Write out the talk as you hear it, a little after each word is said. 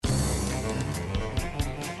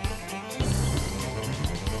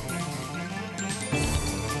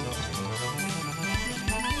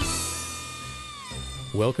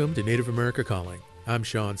Welcome to Native America Calling. I'm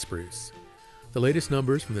Sean Spruce. The latest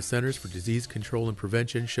numbers from the Centers for Disease Control and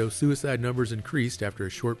Prevention show suicide numbers increased after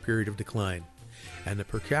a short period of decline, and the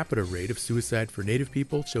per capita rate of suicide for Native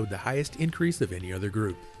people showed the highest increase of any other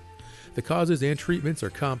group. The causes and treatments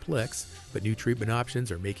are complex, but new treatment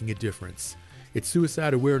options are making a difference. It's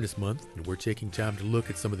Suicide Awareness Month, and we're taking time to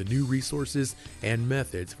look at some of the new resources and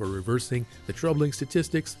methods for reversing the troubling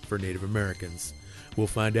statistics for Native Americans. We'll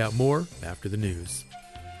find out more after the news.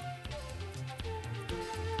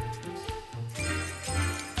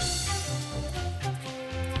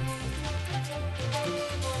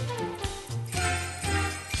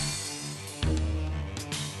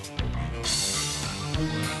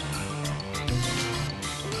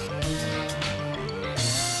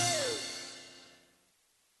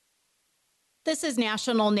 This is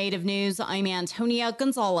National Native News. I'm Antonia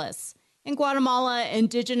Gonzalez. In Guatemala,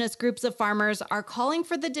 indigenous groups of farmers are calling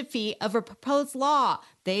for the defeat of a proposed law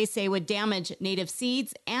they say would damage native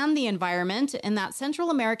seeds and the environment in that Central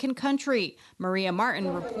American country. Maria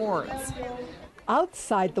Martin reports.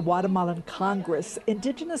 Outside the Guatemalan Congress,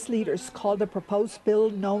 indigenous leaders called the proposed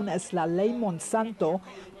bill known as La Ley Monsanto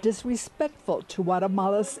disrespectful to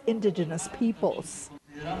Guatemala's indigenous peoples.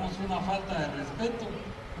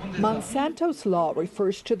 Monsanto's law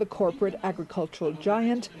refers to the corporate agricultural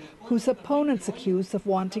giant whose opponents accuse of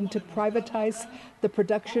wanting to privatize the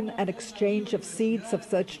production and exchange of seeds of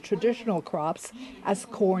such traditional crops as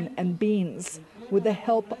corn and beans, with the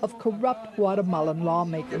help of corrupt Guatemalan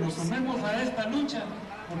lawmakers.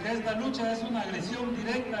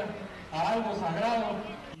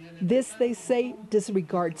 This, they say,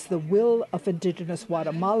 disregards the will of indigenous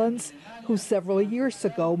Guatemalans who several years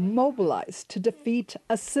ago mobilized to defeat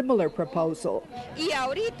a similar proposal.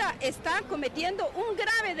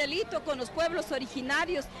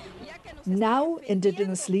 Now,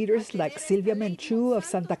 indigenous leaders like Silvia Menchú of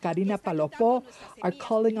Santa Carina Palopó are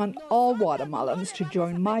calling on all Guatemalans to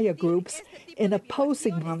join Maya groups in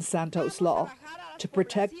opposing Monsanto's law to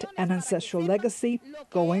protect an ancestral legacy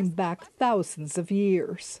going back thousands of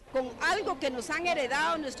years.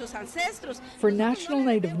 For National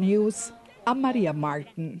Native News, I'm Maria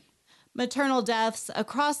Martin. Maternal deaths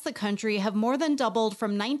across the country have more than doubled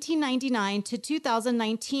from 1999 to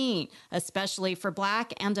 2019, especially for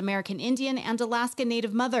Black and American Indian and Alaska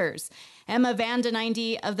Native mothers. Emma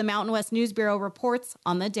Vandeninde of the Mountain West News Bureau reports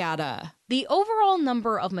on the data. The overall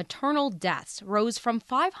number of maternal deaths rose from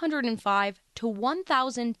 505 to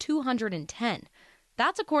 1,210.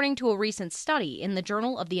 That's according to a recent study in the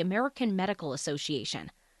Journal of the American Medical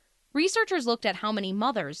Association. Researchers looked at how many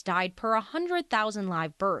mothers died per 100,000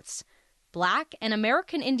 live births. Black and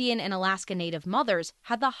American Indian and Alaska Native mothers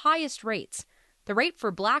had the highest rates. The rate for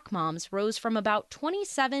Black moms rose from about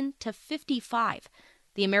 27 to 55.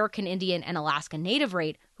 The American Indian and Alaska Native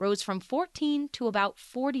rate rose from 14 to about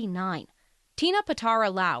 49. Tina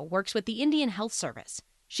Patara Lau works with the Indian Health Service.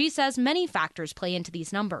 She says many factors play into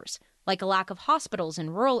these numbers, like a lack of hospitals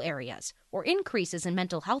in rural areas or increases in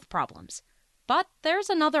mental health problems. But there's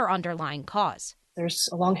another underlying cause. There's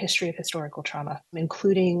a long history of historical trauma,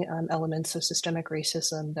 including elements of systemic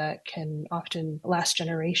racism that can often last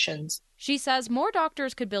generations. She says more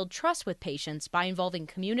doctors could build trust with patients by involving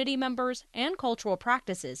community members and cultural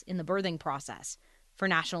practices in the birthing process. For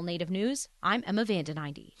National Native News, I'm Emma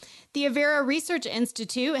Vandeninde. The Avera Research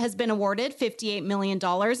Institute has been awarded $58 million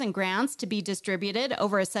in grants to be distributed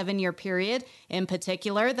over a 7-year period. In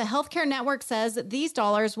particular, the Healthcare Network says these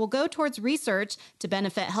dollars will go towards research to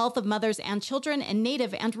benefit health of mothers and children in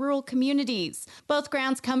Native and rural communities. Both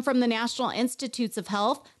grants come from the National Institutes of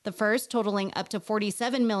Health. The first, totaling up to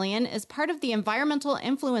 $47 million, is part of the Environmental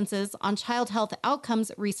Influences on Child Health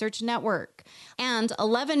Outcomes Research Network. And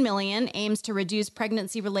 $11 million aims to reduce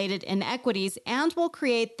pregnancy-related inequities and will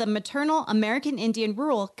create the Maternal American Indian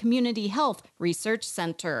Rural Community Health Research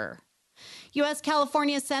Center. U.S.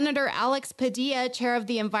 California Senator Alex Padilla, chair of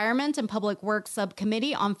the Environment and Public Works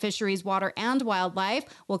Subcommittee on Fisheries, Water, and Wildlife,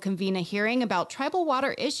 will convene a hearing about tribal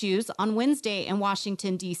water issues on Wednesday in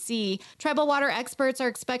Washington, D.C. Tribal water experts are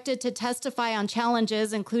expected to testify on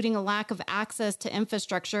challenges, including a lack of access to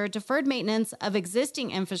infrastructure, deferred maintenance of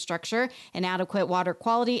existing infrastructure, inadequate water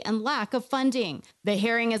quality, and lack of funding. The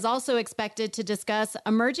hearing is also expected to discuss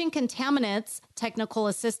emerging contaminants, technical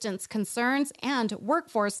assistance concerns, and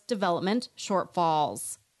workforce development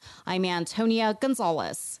shortfalls. I'm Antonia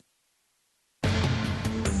Gonzalez.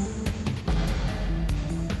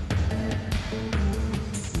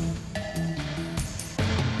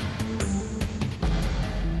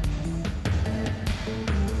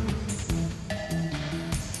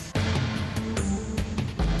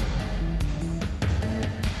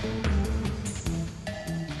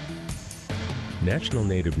 National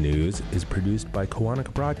Native News is produced by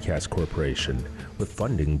Koahnic Broadcast Corporation with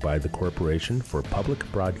funding by the Corporation for Public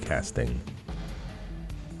Broadcasting.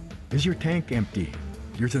 Is your tank empty?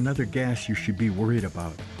 There's another gas you should be worried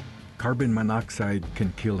about. Carbon monoxide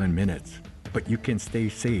can kill in minutes, but you can stay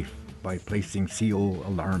safe by placing CO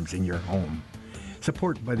alarms in your home.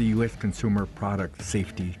 Support by the U.S. Consumer Product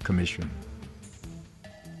Safety Commission.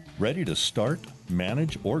 Ready to start,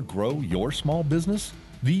 manage, or grow your small business?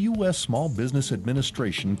 The U.S. Small Business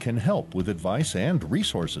Administration can help with advice and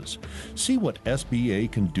resources. See what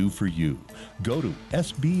SBA can do for you. Go to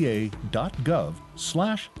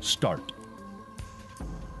sba.gov/start.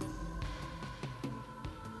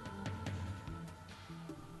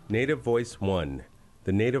 Native Voice One,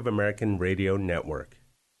 the Native American Radio Network.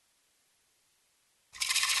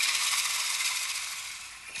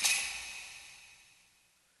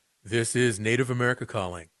 This is Native America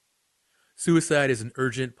Calling. Suicide is an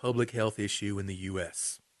urgent public health issue in the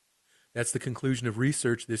U.S. That's the conclusion of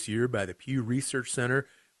research this year by the Pew Research Center,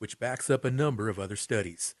 which backs up a number of other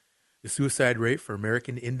studies. The suicide rate for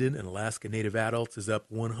American Indian and Alaska Native adults is up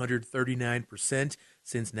 139%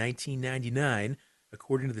 since 1999,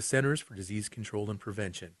 according to the Centers for Disease Control and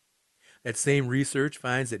Prevention. That same research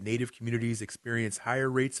finds that Native communities experience higher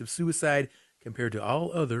rates of suicide compared to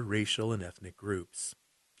all other racial and ethnic groups.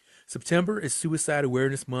 September is Suicide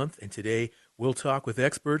Awareness Month, and today we'll talk with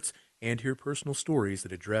experts and hear personal stories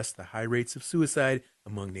that address the high rates of suicide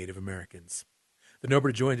among Native Americans. The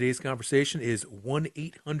number to join today's conversation is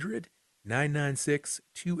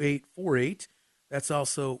 1-800-996-2848. That's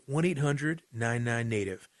also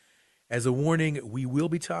 1-800-99-NATIVE. As a warning, we will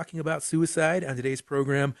be talking about suicide on today's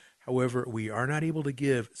program. However, we are not able to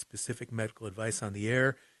give specific medical advice on the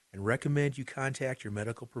air and recommend you contact your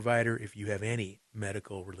medical provider if you have any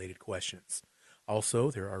medical-related questions.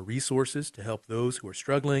 Also, there are resources to help those who are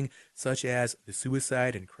struggling, such as the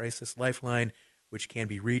Suicide and Crisis Lifeline, which can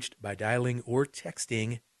be reached by dialing or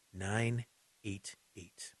texting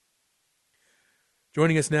 988.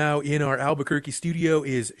 Joining us now in our Albuquerque studio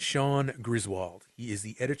is Sean Griswold. He is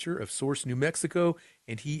the editor of Source New Mexico,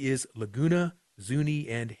 and he is Laguna, Zuni,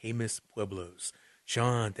 and Jemez Pueblos.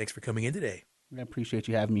 Sean, thanks for coming in today. I appreciate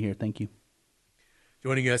you having me here. Thank you.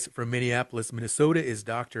 Joining us from Minneapolis, Minnesota is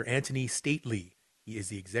Dr. Anthony Stately. He is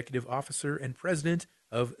the executive officer and president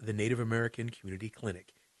of the Native American Community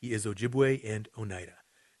Clinic. He is Ojibwe and Oneida.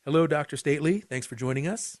 Hello, Dr. Stately. Thanks for joining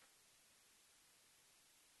us.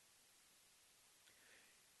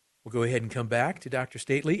 We'll go ahead and come back to Dr.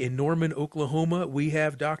 Stately. In Norman, Oklahoma, we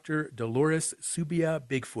have Dr. Dolores Subia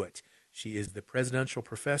Bigfoot. She is the presidential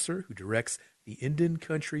professor who directs the Indian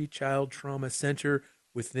Country Child Trauma Center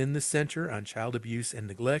within the Center on Child Abuse and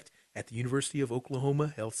Neglect at the University of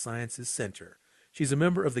Oklahoma Health Sciences Center. She's a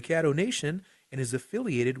member of the Caddo Nation and is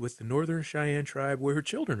affiliated with the Northern Cheyenne tribe where her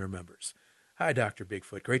children are members. Hi, Dr.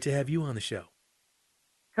 Bigfoot. Great to have you on the show.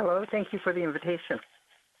 Hello. Thank you for the invitation.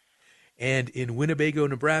 And in Winnebago,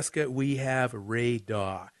 Nebraska, we have Ray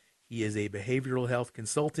Daw. He is a behavioral health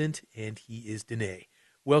consultant, and he is Dene.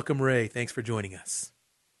 Welcome, Ray. Thanks for joining us.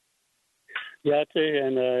 Yeah,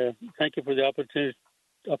 and thank you for the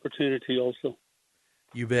opportunity also.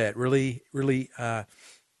 You bet. Really,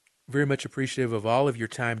 very much appreciative of all of your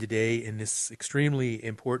time today in this extremely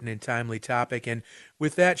important and timely topic. And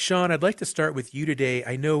with that, Sean, I'd like to start with you today.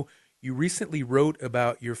 I know you recently wrote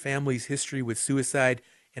about your family's history with suicide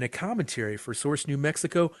in a commentary for Source New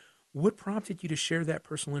Mexico. What prompted you to share that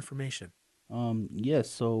personal information? Yes,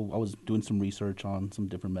 so I was doing some research on some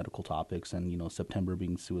different medical topics, and September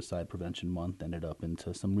being Suicide Prevention Month, ended up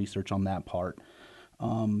into some research on that part.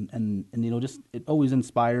 And just it always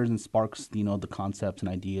inspires and sparks the concepts and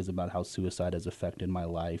ideas about how suicide has affected my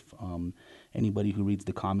life. Anybody who reads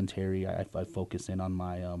the commentary, I focus in on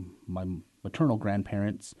my my maternal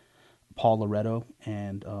grandparents, Paul Loretto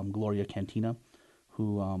and Gloria Cantina,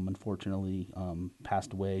 who unfortunately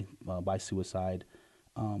passed away by suicide.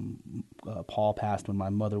 Paul passed when my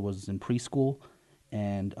mother was in preschool,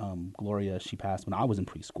 and Gloria, she passed when I was in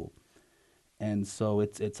preschool. And so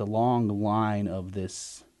it's a long line of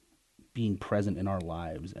this being present in our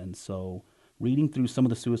lives. And so reading through some of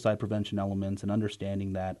the suicide prevention elements and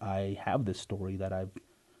understanding that I have this story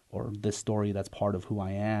this story that's part of who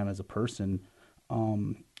I am as a person,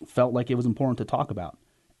 felt like it was important to talk about.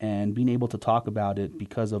 And being able to talk about it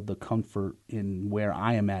because of the comfort in where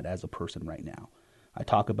I am at as a person right now. I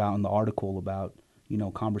talk about in the article about,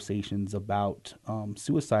 conversations about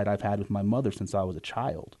suicide I've had with my mother since I was a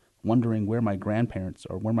child, wondering where my grandparents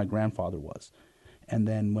or where my grandfather was. And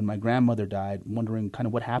then when my grandmother died, wondering kind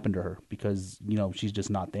of what happened to her because, she's just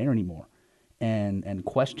not there anymore. And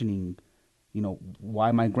questioning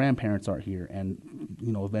why my grandparents aren't here, and,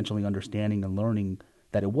 eventually understanding and learning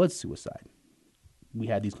that it was suicide. We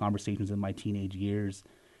had these conversations in my teenage years.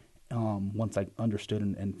 Once I understood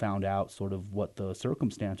and found out sort of what the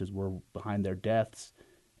circumstances were behind their deaths,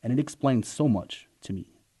 and it explained so much to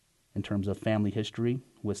me in terms of family history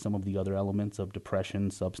with some of the other elements of depression,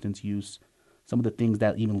 substance use, some of the things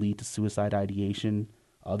that even lead to suicide ideation,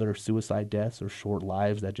 other suicide deaths or short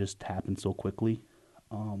lives that just happen so quickly.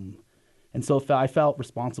 And so I felt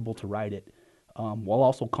responsible to write it, while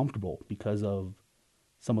also comfortable because of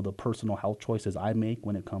some of the personal health choices I make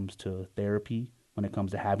when it comes to therapy, when it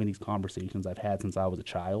comes to having these conversations I've had since I was a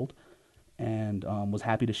child, and was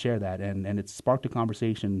happy to share that. And it's sparked a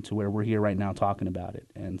conversation to where we're here right now talking about it.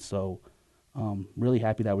 And so really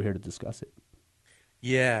happy that we're here to discuss it.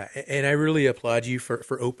 Yeah, and I really applaud you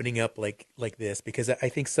for opening up like this, because I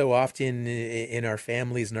think so often in our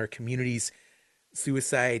families and our communities,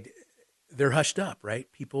 suicide, they're hushed up,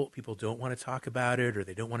 right? People don't want to talk about it, or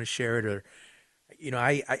they don't want to share it, or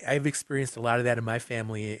I've experienced a lot of that in my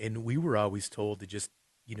family, and we were always told to just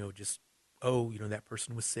that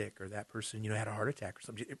person was sick, or that person had a heart attack or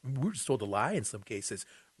something. We were just told to lie in some cases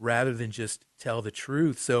rather than just tell the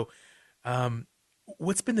truth. So,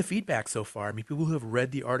 what's been the feedback so far? I mean, people who have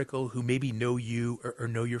read the article, who maybe know you or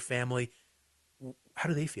know your family, how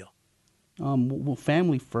do they feel? Well,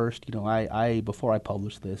 family first. I before I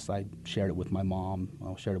published this, I shared it with my mom.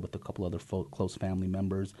 I shared it with a couple other close family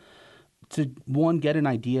members to, one, get an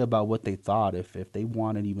idea about what they thought, if they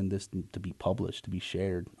wanted even this to be published, to be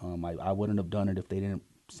shared. I wouldn't have done it if they didn't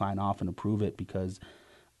sign off and approve it, because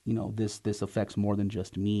this affects more than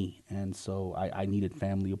just me, and so I needed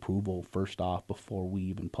family approval first off before we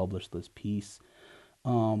even published this piece.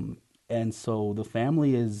 And so the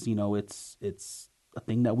family is, it's a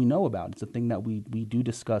thing that we know about. It's a thing that we do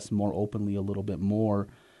discuss more openly, a little bit more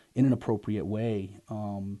in an appropriate way.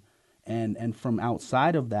 And from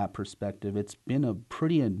outside of that perspective, it's been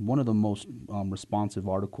one of the most responsive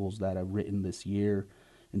articles that I've written this year,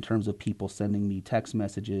 in terms of people sending me text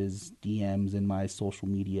messages, DMs in my social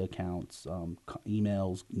media accounts,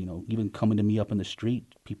 emails, even coming to me up in the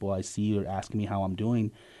street. People I see are asking me how I'm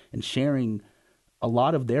doing and sharing a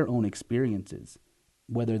lot of their own experiences,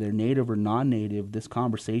 whether they're native or non-native. This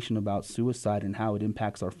conversation about suicide and how it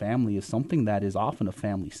impacts our family is something that is often a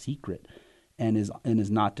family secret and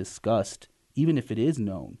is not discussed, even if it is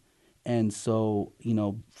known. And so,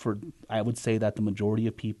 I would say that the majority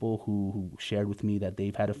of people who shared with me that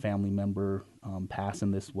they've had a family member pass in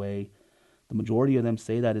this way, the majority of them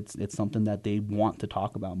say that it's something that they want to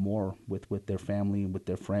talk about more with their family and with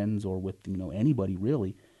their friends, or with anybody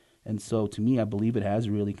really. And so, to me, I believe it has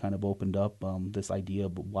really kind of opened up this idea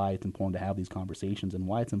of why it's important to have these conversations, and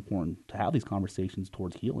why it's important to have these conversations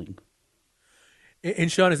towards healing.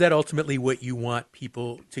 And Sean, is that ultimately what you want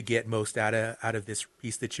people to get most out of this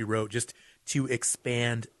piece that you wrote, just to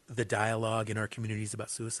expand the dialogue in our communities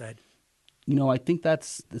about suicide? I think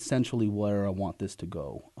that's essentially where I want this to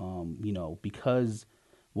go. Because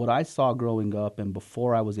what I saw growing up, and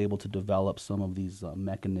before I was able to develop some of these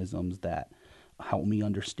mechanisms that help me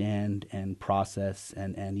understand and process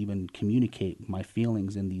and even communicate my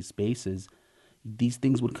feelings in these spaces, these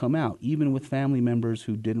things would come out, even with family members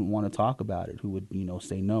who didn't want to talk about it, who would,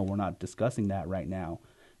 say, no, we're not discussing that right now.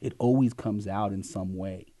 It always comes out in some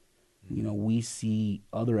way. We see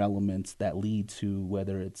other elements that lead to,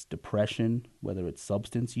 whether it's depression, whether it's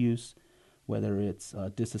substance use, whether it's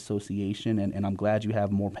disassociation. And I'm glad you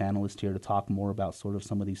have more panelists here to talk more about sort of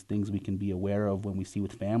some of these things we can be aware of when we see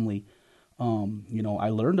with family. I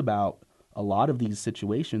learned about a lot of these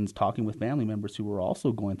situations talking with family members who were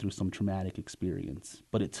also going through some traumatic experience.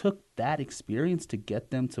 But it took that experience to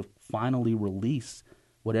get them to finally release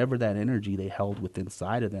whatever that energy they held within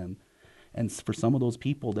inside of them. And for some of those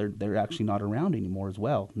people, they're actually not around anymore as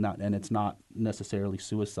well. And it's not necessarily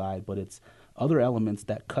suicide, but it's other elements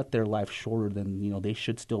that cut their life shorter than they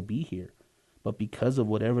should still be here. But because of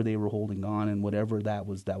whatever they were holding on, and whatever that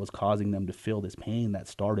was causing them to feel this pain that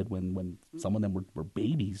started when some of them were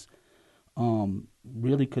babies,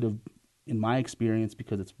 really could have, in my experience,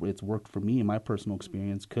 because it's worked for me in my personal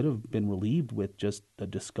experience, could have been relieved with just a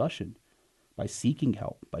discussion, by seeking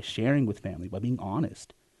help, by sharing with family, by being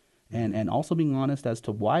honest, and also being honest as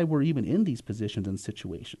to why we're even in these positions and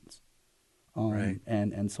situations. Right.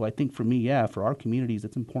 And so I think for me, for our communities,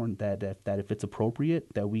 it's important that if it's appropriate,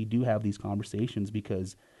 that we do have these conversations,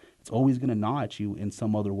 because it's always going to gnaw at you in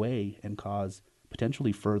some other way and cause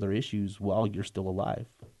potentially further issues while you're still alive.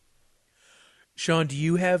 Sean, do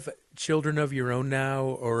you have children of your own now,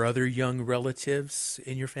 or other young relatives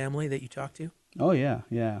in your family that you talk to? Oh yeah.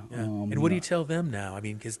 And what do you tell them now? I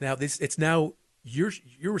mean, because now it's now your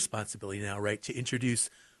responsibility now, right, to introduce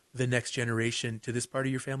the next generation to this part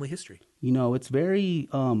of your family history. It's very.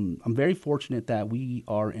 I'm very fortunate that we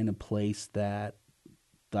are in a place that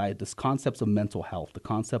this concepts of mental health, the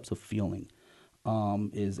concepts of feeling,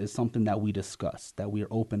 is something that we discuss, that we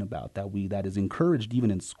are open about, that is encouraged even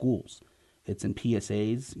in schools. It's in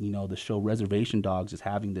PSAs. The show Reservation Dogs is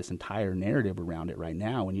having this entire narrative around it right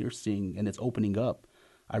now, and you're seeing, and it's opening up.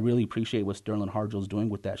 I really appreciate what Sterling Harjo is doing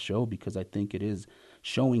with that show, because I think it is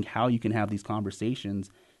showing how you can have these conversations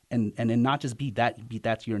and not just be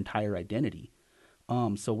that's your entire identity.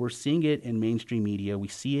 So we're seeing it in mainstream media. We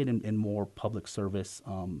see it in more public service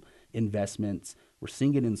investments. We're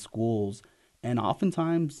seeing it in schools. And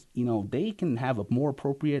oftentimes, they can have a more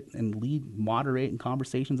appropriate and moderate in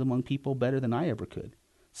conversations among people better than I ever could.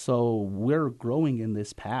 So we're growing in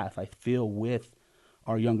this path, I feel, with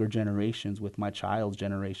our younger generations, with my child's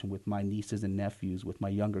generation, with my nieces and nephews, with my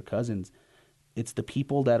younger cousins. It's the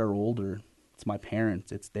people that are older. It's my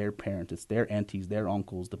parents. It's their aunties, their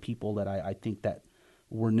uncles, the people that I think that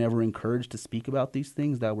were never encouraged to speak about these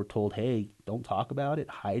things, that were told, hey, don't talk about it,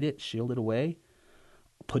 hide it, shield it away,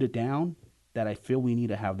 put it down, that I feel we need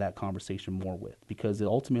to have that conversation more with, because it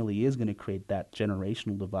ultimately is going to create that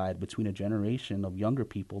generational divide between a generation of younger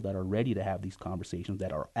people that are ready to have these conversations,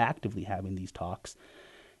 that are actively having these talks,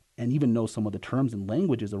 and even know some of the terms and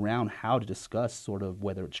languages around how to discuss sort of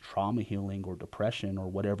whether it's trauma healing or depression or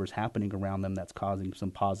whatever's happening around them that's causing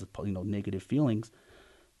some positive, negative feelings.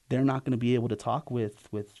 They're not going to be able to talk with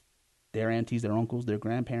their aunties, their uncles, their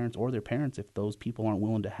grandparents, or their parents if those people aren't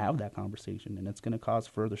willing to have that conversation, and it's going to cause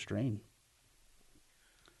further strain.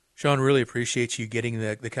 Sean, really appreciate you getting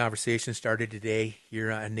the conversation started today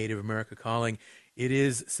here on Native America Calling. It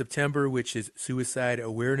is September, which is Suicide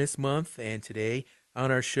Awareness Month, and today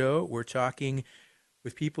on our show, we're talking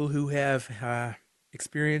with people who have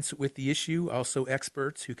experience with the issue, also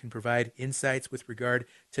experts who can provide insights with regard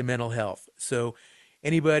to mental health. So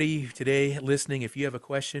anybody today listening, if you have a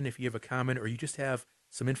question, if you have a comment, or you just have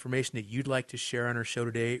some information that you'd like to share on our show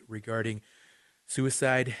today regarding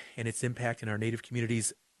suicide and its impact in our Native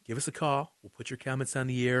communities, give us a call. We'll put your comments on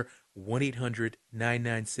the air,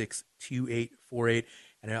 1-800-996-2848.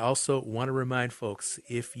 And I also want to remind folks,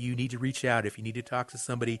 if you need to reach out, if you need to talk to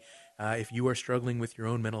somebody, if you are struggling with your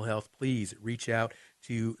own mental health, please reach out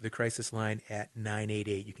to the crisis line at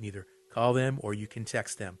 988. You can either call them or you can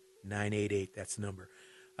text them, 988. That's the number.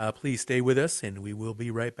 Please stay with us, and we will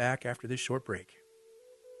be right back after this short break.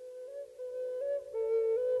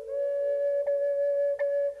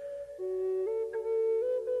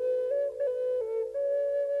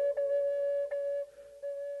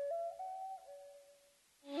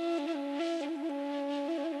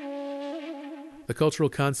 The cultural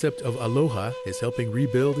concept of aloha is helping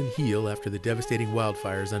rebuild and heal after the devastating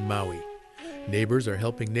wildfires on Maui. Neighbors are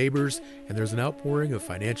helping neighbors, and there's an outpouring of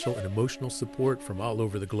financial and emotional support from all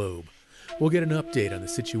over the globe. We'll get an update on the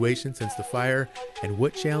situation since the fire and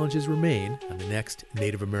what challenges remain on the next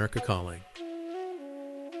Native America Calling.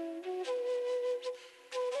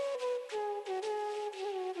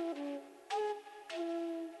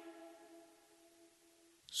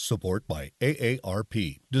 Support by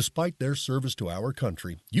AARP. Despite their service to our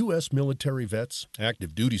country, U.S. military vets,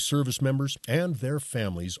 active duty service members, and their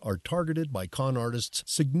families are targeted by con artists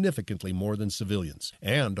significantly more than civilians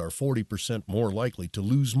and are 40% more likely to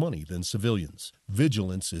lose money than civilians.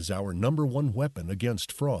 Vigilance is our number one weapon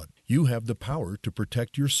against fraud. You have the power to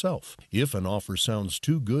protect yourself. If an offer sounds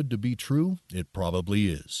too good to be true, it probably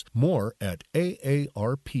is. More at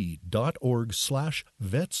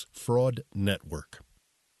aarp.org/vetsfraudnetwork.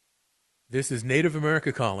 This is Native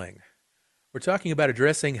America Calling. We're talking about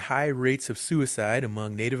addressing high rates of suicide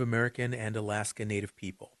among Native American and Alaska Native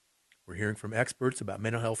people. We're hearing from experts about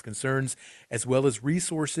mental health concerns as well as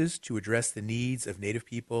resources to address the needs of Native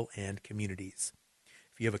people and communities.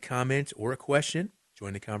 If you have a comment or a question,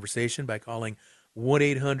 join the conversation by calling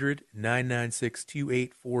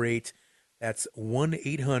 1-800-996-2848. That's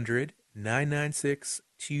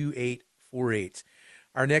 1-800-996-2848.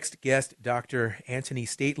 Our next guest, Dr. Anthony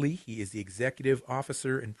Stately. He is the Executive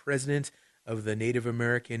Officer and President of the Native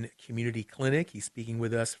American Community Clinic. He's speaking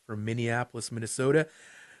with us from Minneapolis, Minnesota.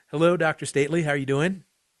 Hello, Dr. Stately. How are you doing?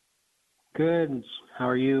 Good. How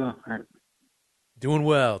are you? Doing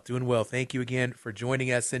well. Thank you again for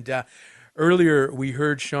joining us. And earlier, we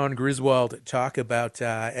heard Sean Griswold talk about,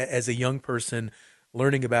 as a young person,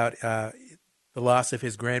 learning about the loss of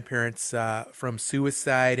his grandparents from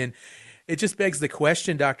suicide. And it just begs the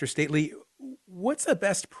question, Dr. Stately, what's the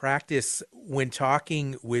best practice when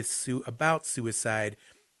talking with about suicide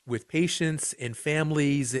with patients and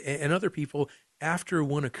families and other people after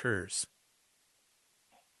one occurs?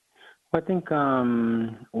 I think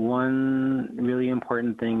one really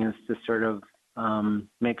important thing is to sort of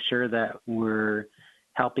make sure that we're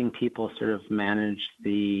helping people sort of manage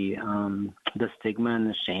the stigma and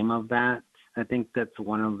the shame of that. I think that's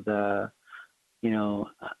one of the,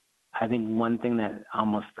 I think one thing that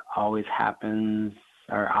almost always happens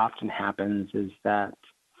or often happens is that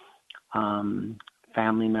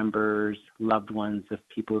family members, loved ones of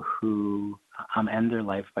people who end their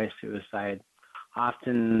life by suicide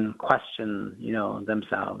often question,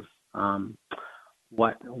 themselves.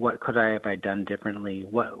 What could I have done differently?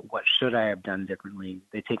 What should I have done differently?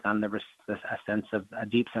 They take on a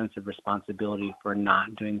deep sense of responsibility for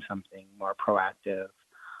not doing something more proactive,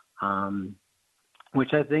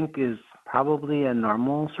 which I think is probably a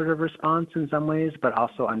normal sort of response in some ways, but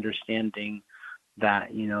also understanding that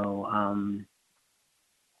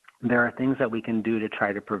there are things that we can do to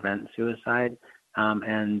try to prevent suicide.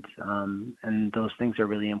 And those things are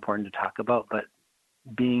really important to talk about, but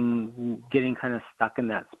getting kind of stuck in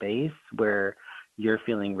that space where you're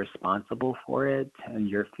feeling responsible for it and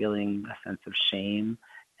you're feeling a sense of shame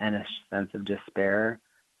and a sense of despair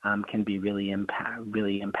can be really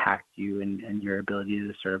impact you and your ability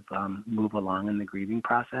to sort of move along in the grieving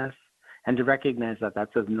process, and to recognize that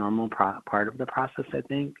that's a normal part of the process, I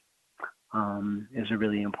think, is a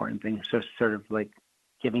really important thing. So sort of like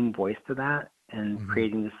giving voice to that and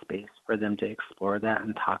creating the space for them to explore that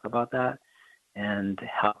and talk about that, and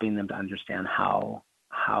helping them to understand how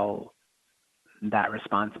that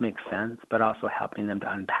response makes sense, but also helping them to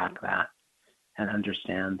unpack that and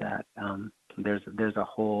understand that there's a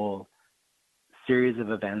whole series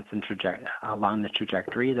of events and along the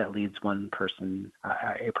trajectory that leads a person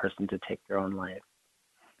to take their own life.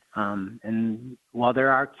 And while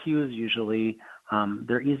there are cues usually,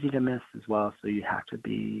 they're easy to miss as well. So you have to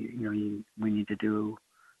be, we need to do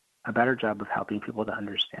a better job of helping people to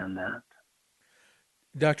understand that.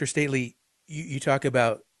 Dr. Stately, you talk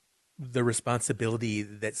about the responsibility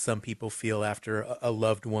that some people feel after a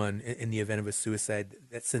loved one in the event of a suicide,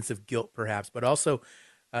 that sense of guilt perhaps, but also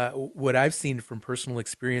what I've seen from personal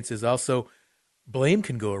experience is also blame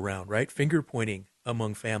can go around, right? Finger pointing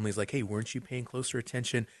among families like, hey, weren't you paying closer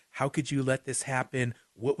attention? How could you let this happen?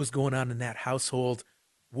 What was going on in that household?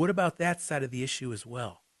 What about that side of the issue as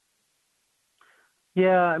well?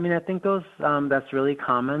 Yeah, I mean, I think that's really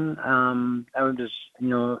common. I would just,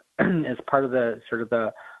 as part of the sort of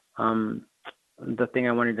the thing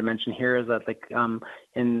I wanted to mention here is that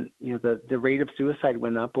the rate of suicide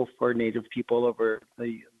went up for Native people over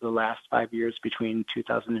the last 5 years between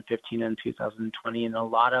 2015 and 2020, and a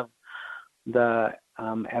lot of the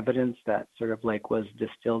evidence that sort of was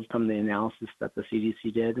distilled from the analysis that the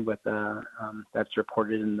CDC did with that's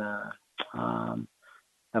reported in the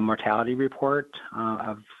mortality report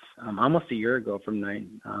of almost a year ago from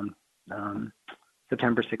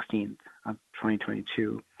September 16th of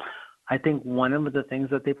 2022. I think one of the things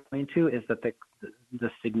that they point to is that the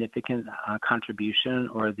significant contribution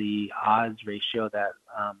or the odds ratio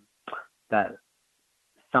that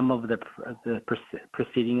some of the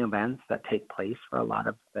preceding events that take place for a lot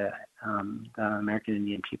of the American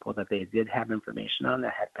Indian people that they did have information on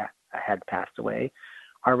that had passed away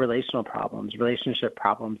are relational problems, relationship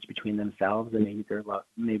problems between themselves and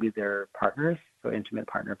maybe their partners, so intimate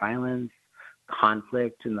partner violence,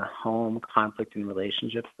 conflict in the home, conflict in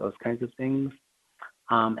relationships, those kinds of things.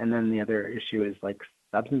 And then the other issue is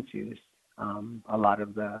substance use. A lot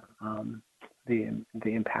of the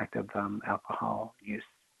impact of alcohol use,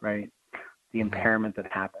 right? The impairment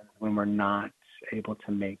that happens when we're not able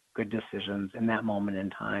to make good decisions in that moment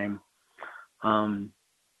in time.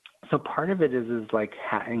 So part of it is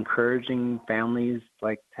encouraging families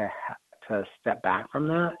to step back from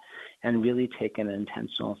that and really take an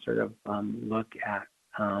intentional sort of look at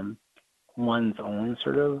one's own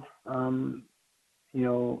sort of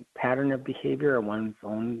pattern of behavior or one's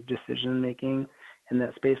own decision making in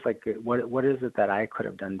that space. What is it that I could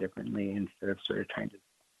have done differently instead of sort of trying to,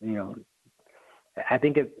 I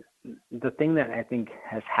think the thing that I think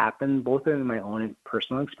has happened both in my own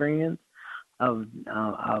personal experience of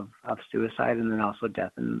suicide and then also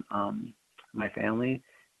death in my family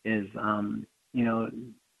is,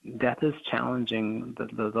 death is challenging.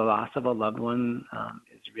 The loss of a loved one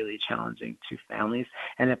is really challenging to families.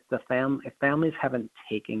 And if families haven't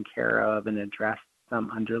taken care of and addressed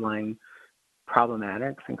some underlying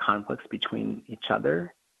problematics and conflicts between each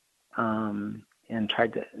other, and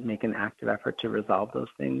tried to make an active effort to resolve those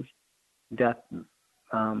things, death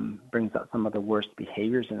brings out some of the worst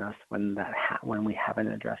behaviors in us when we haven't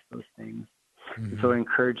addressed those things. Mm-hmm. So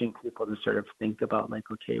encouraging people to sort of think about like,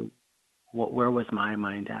 okay, where was my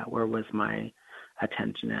mind at? Where was my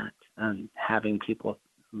attention at? And having people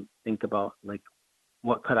think about like,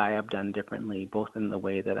 what could I have done differently, both in the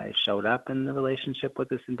way that I showed up in the relationship with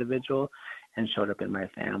this individual and showed up in my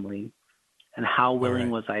family, and how willing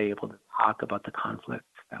was I able to talk about the conflict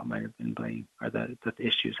that might have been blamed, or the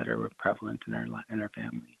issues that are prevalent in our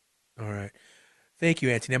family. All right. Thank you,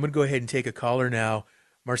 Anthony. I'm going to go ahead and take a caller now.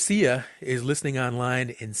 Marcia is listening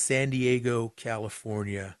online in San Diego,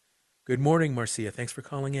 California. Good morning, Marcia. Thanks for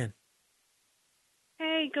calling in.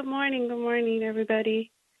 Hey, good morning. Good morning,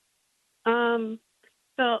 everybody.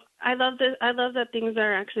 So I love this. I love that things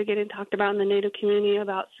are actually getting talked about in the Native community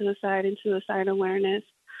about suicide and suicide awareness.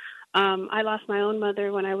 I lost my own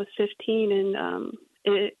mother when I was 15, and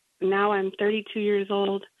now I'm 32 years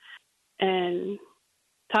old, and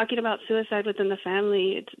talking about suicide within the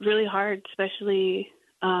family, it's really hard, especially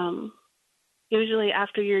usually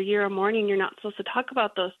after your year of mourning, you're not supposed to talk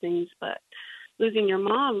about those things, but losing your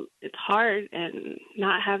mom, it's hard, and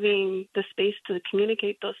not having the space to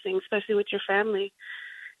communicate those things, especially with your family,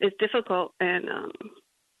 is difficult, and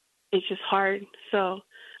it's just hard. So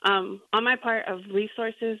on my part of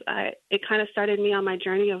resources, it kind of started me on my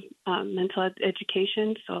journey of mental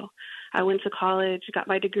education. So I went to college, got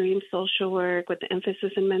my degree in social work with the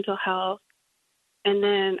emphasis in mental health. And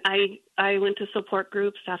then I went to support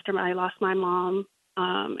groups after I lost my mom.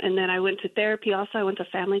 And then I went to therapy. Also, I went to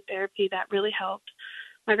family therapy. That really helped.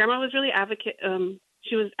 My grandma was really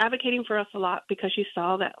she was advocating for us a lot because she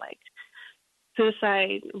saw that like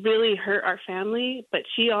suicide really hurt our family, but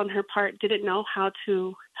she on her part didn't know how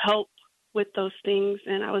to help with those things.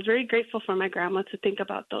 And I was very grateful for my grandma to think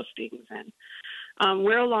about those things. And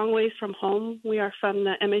we're a long ways from home. We are from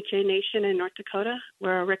the MHA Nation in North Dakota.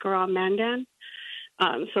 We're a Rickarau Mandan.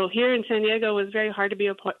 So here in San Diego, it was very hard to be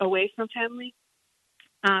away from family.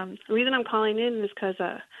 The reason I'm calling in is because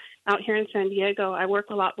out here in San Diego, I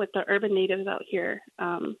work a lot with the urban natives out here.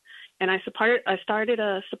 And I started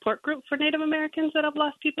a support group for Native Americans that have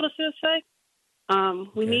lost people to suicide.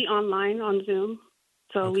 We meet online on Zoom.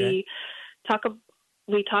 So we talk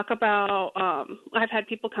about, I've had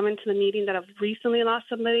people come into the meeting that have recently lost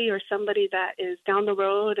somebody, or somebody that is down the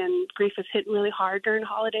road and grief is hitting really hard during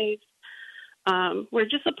holidays. We're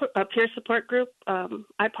just a peer support group.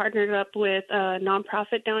 I partnered up with a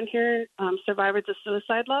nonprofit down here, Survivors of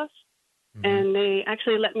Suicide Loss, and they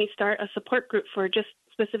actually let me start a support group for just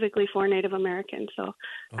specifically for Native Americans. So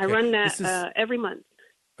I run that every month.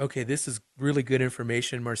 Okay, this is really good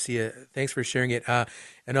information, Marcia. Thanks for sharing it.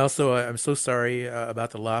 And also, I'm so sorry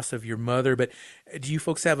about the loss of your mother, but do you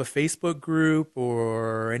folks have a Facebook group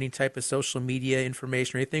or any type of social media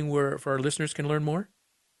information or anything where for our listeners can learn more?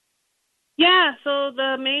 Yeah, so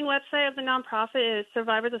the main website of the nonprofit is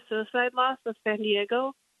Survivors of Suicide Loss of San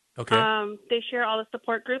Diego. Okay. They share all the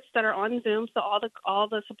support groups that are on Zoom, so all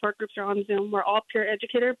the support groups are on Zoom. We're all peer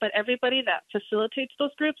educators, but everybody that facilitates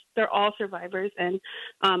those groups, they're all survivors and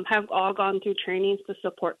have all gone through trainings to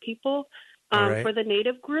support people. For the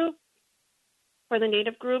Native group,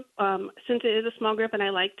 since it is a small group and I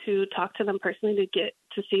like to talk to them personally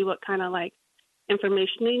to see what kind of like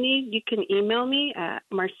information they need, you can email me at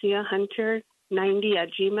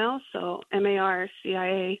marciahunter90@gmail. So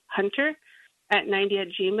MARCIA Hunter at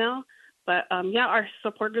 90@gmail. But our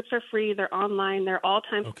support groups are free. They're online. They're all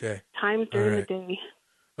times during the day.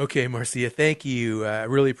 Okay, Marcia, thank you. I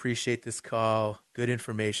really appreciate this call. Good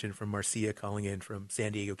information from Marcia calling in from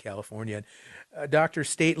San Diego, California. Dr.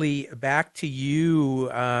 Stately, back to you.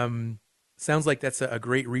 Sounds like that's a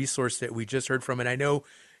great resource that we just heard from. And I know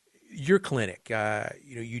your clinic,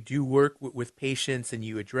 you do work with patients and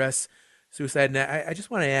you address suicide. And I just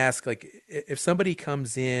want to ask, like, if somebody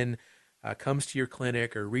comes to your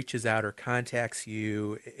clinic or reaches out or contacts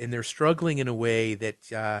you and they're struggling in a way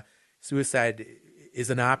that suicide is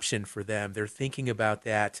an option for them, they're thinking about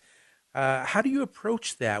that, how do you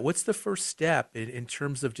approach that? What's the first step in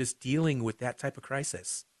terms of just dealing with that type of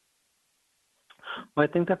crisis? Well, I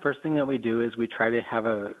think the first thing that we do is we try to have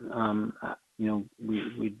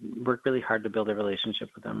we work really hard to build a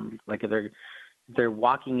relationship with them. Like if they're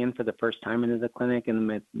walking in for the first time into the clinic,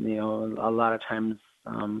 and a lot of times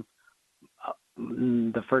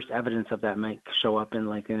the first evidence of that might show up in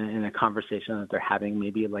a conversation that they're having,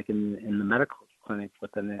 maybe like in the medical clinic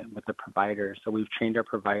with the provider. So we've trained our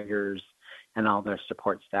providers and all their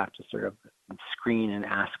support staff to sort of screen and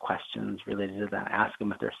ask questions related to that. Ask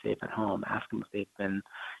them if they're safe at home. Ask them if they've been,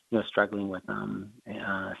 struggling with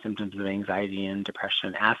symptoms of anxiety and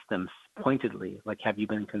depression. Ask them pointedly, like, have you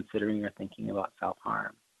been considering or thinking about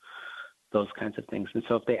self-harm? Those kinds of things. And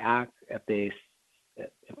so if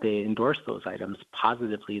they endorse those items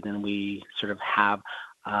positively, then we sort of have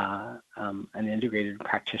an integrated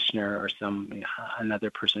practitioner or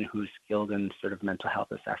another person who's skilled in sort of mental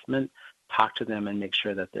health assessment, talk to them and make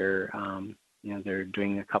sure that they're they're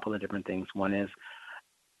doing a couple of different things. One is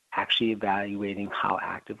actually evaluating how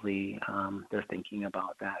actively they're thinking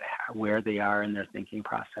about that, where they are in their thinking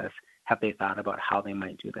process. Have they thought about how they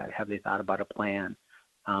might do that? Have they thought about a plan?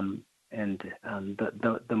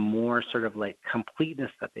 The more sort of like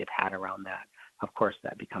completeness that they've had around that, of course,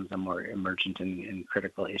 that becomes a more emergent and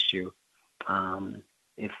critical issue.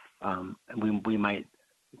 If we might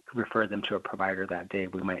refer them to a provider that day,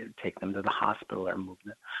 we might take them to the hospital or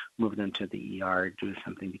move them to the ER, do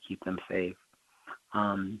something to keep them safe.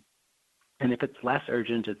 And if it's less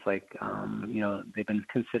urgent, it's like, they've been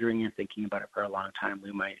considering and thinking about it for a long time,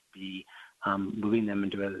 we might be moving them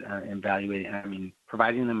into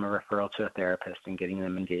providing them a referral to a therapist and getting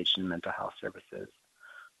them engaged in mental health services.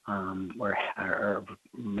 Or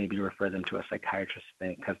maybe refer them to a psychiatrist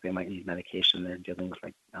because they might need medication. They're dealing with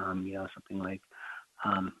something like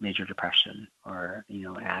major depression or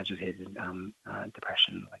agitated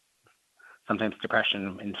depression. Like sometimes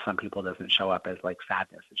depression in some people doesn't show up as like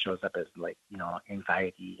sadness. It shows up as like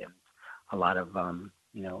anxiety and a lot of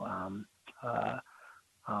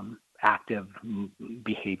active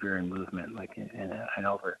behavior and movement, like an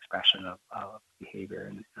overexpression of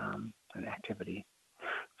behavior and activity.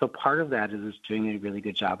 So part of that is doing a really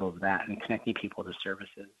good job of that and connecting people to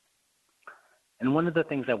services. And one of the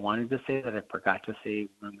things I wanted to say that I forgot to say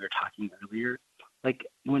when we were talking earlier, like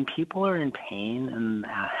when people are in pain and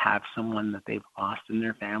have someone that they've lost in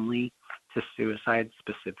their family to suicide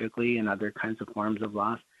specifically and other kinds of forms of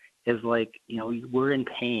loss, is like, we're in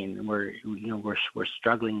pain. We're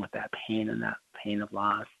struggling with that pain and that pain of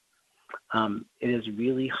loss. It is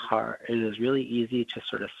really hard. It is really easy to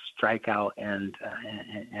sort of strike out and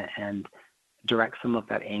direct some of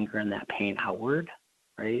that anger and that pain outward,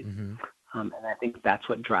 right? Mm-hmm. And I think that's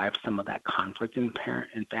what drives some of that conflict in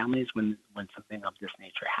families when something of this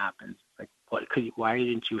nature happens. Like, why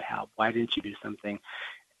didn't you help? Why didn't you do something?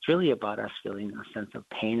 It's really about us feeling a sense of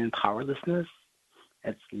pain and powerlessness.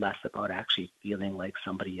 It's less about actually feeling like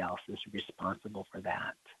somebody else is responsible for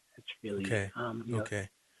that. It's really taking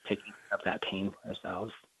up that pain for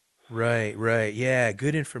ourselves. Right. Yeah,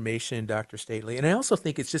 good information, Dr. Stately. And I also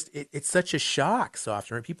think it's just, it's such a shock so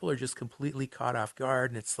often, right? People are just completely caught off guard,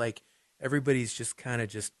 and it's like everybody's just kind of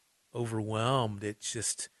just overwhelmed.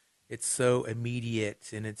 It's so immediate,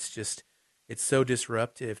 and it's so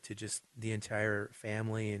disruptive to just the entire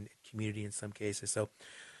family and community in some cases. So,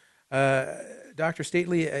 Dr.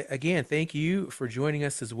 Stately, again, thank you for joining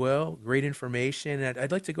us as well. Great information.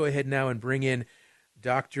 I'd like to go ahead now and bring in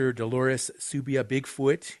Dr. Dolores Subia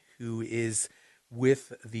Bigfoot, who is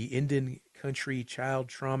with the Indian Country Child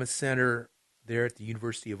Trauma Center there at the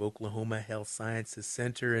University of Oklahoma Health Sciences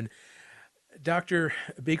Center. And Dr.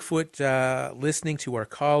 Bigfoot, listening to our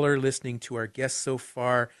caller, listening to our guests so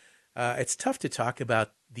far, it's tough to talk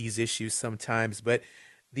about these issues sometimes, but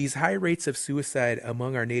these high rates of suicide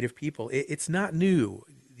among our Native people, it's not new.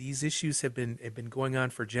 These issues have been going on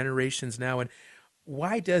for generations now. And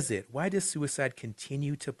why does suicide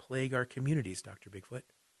continue to plague our communities, Dr. Bigfoot?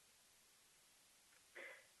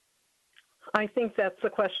 I think that's the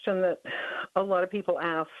question that a lot of people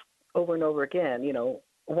ask over and over again.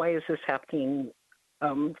 Why is this happening?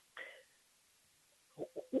 What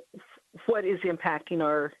is impacting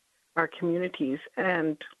our communities?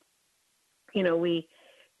 And, we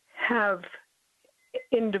have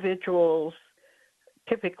individuals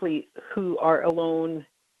typically who are alone,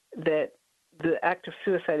 that the act of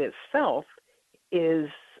suicide itself is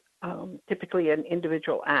typically an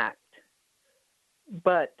individual act,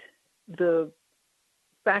 but the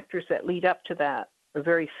factors that lead up to that are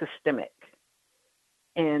very systemic.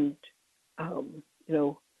 And,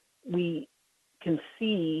 we can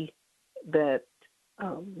see that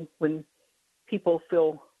when people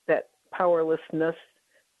feel that powerlessness,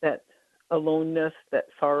 that aloneness, that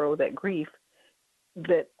sorrow, that grief,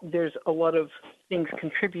 that there's a lot of things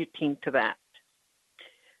contributing to that.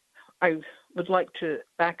 I would like to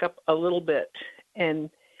back up a little bit. And,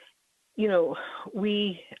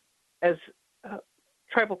 we as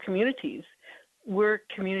tribal communities, we're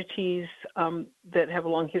communities that have a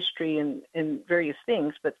long history in various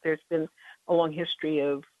things, but there's been a long history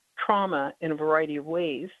of trauma in a variety of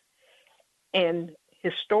ways. And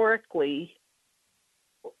historically,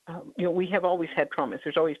 we have always had traumas.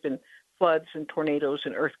 There's always been floods and tornadoes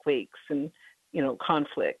and earthquakes and,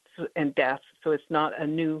 conflicts and deaths. So it's not a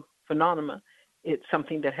new phenomenon. It's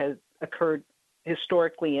something that has occurred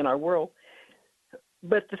historically in our world.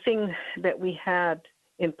 But the thing that we had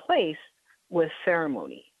in place was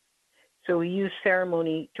ceremony. So we use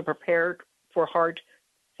ceremony to prepare for hard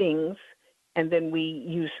things, and then we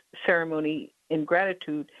use ceremony in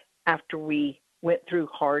gratitude after we went through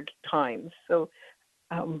hard times. So,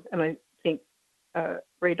 and I think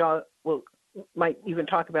Ray Daw might even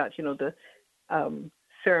talk about, the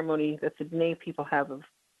ceremony that the Dene people have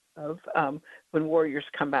of when warriors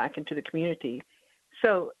come back into the community.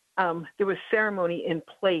 So there was ceremony in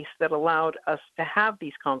place that allowed us to have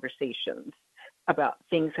these conversations about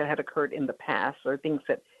things that had occurred in the past or things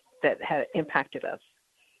that had impacted us.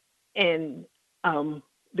 And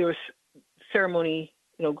there was ceremony,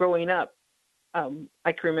 growing up. I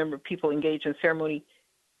can remember people engaged in ceremony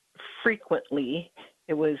frequently.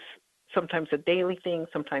 It was sometimes a daily thing,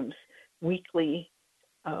 sometimes weekly.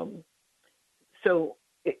 So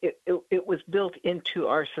it was built into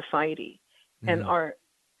our society. Mm-hmm. And our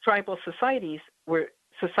tribal societies were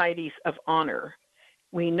societies of honor.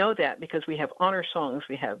 We know that because we have honor songs,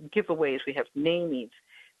 we have giveaways, we have namings,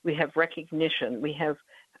 we have recognition, we have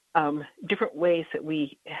different ways that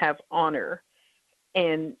we have honor.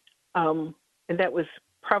 And that was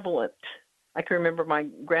prevalent. I can remember my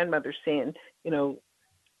grandmother saying,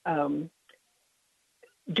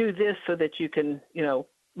 do this so that you can,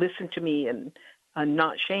 listen to me and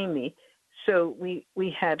not shame me. So we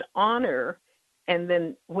had honor, and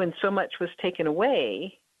then when so much was taken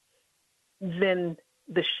away, then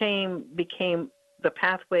the shame became the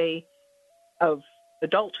pathway of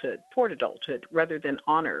adulthood, toward adulthood, rather than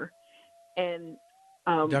honor. And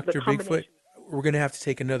Dr. Bigfoot, we're going to have to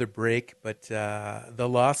take another break, but the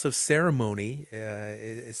loss of ceremony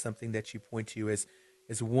is something that you point to as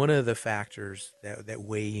one of the factors that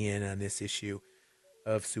weigh in on this issue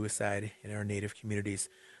of suicide in our Native communities.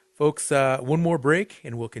 Folks, one more break,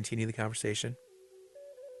 and we'll continue the conversation.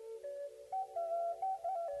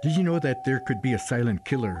 Did you know that there could be a silent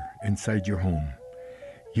killer inside your home?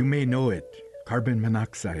 You may know it, carbon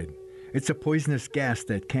monoxide. It's a poisonous gas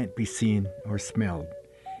that can't be seen or smelled,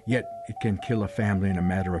 yet it can kill a family in a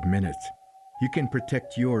matter of minutes. You can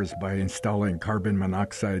protect yours by installing carbon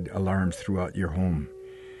monoxide alarms throughout your home.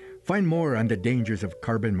 Find more on the dangers of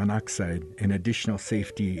carbon monoxide and additional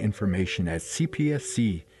safety information at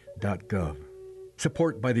cpsc.gov.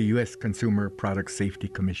 Support by the U.S. Consumer Product Safety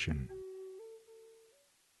Commission.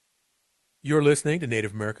 You're listening to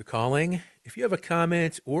Native America Calling. If you have a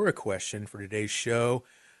comment or a question for today's show,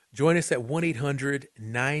 join us at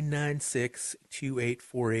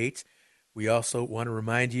 1-800-996-2848. We also want to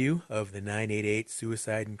remind you of the 988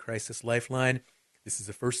 Suicide and Crisis Lifeline. This is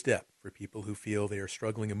the first step for people who feel they are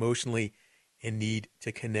struggling emotionally and need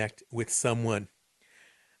to connect with someone.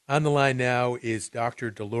 On the line now is Dr.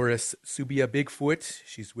 Dolores Subia Bigfoot.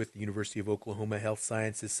 She's with the University of Oklahoma Health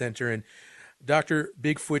Sciences Center. And Dr.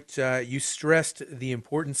 Bigfoot, you stressed the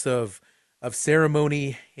importance of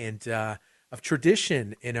ceremony and of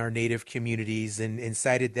tradition in our Native communities and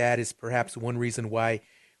cited that as perhaps one reason why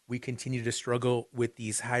we continue to struggle with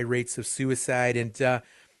these high rates of suicide. And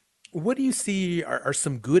what do you see are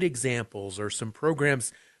some good examples or some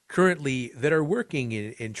programs currently that are working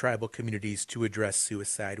in tribal communities to address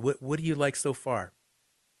suicide? What do you like so far?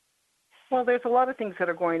 Well, there's a lot of things that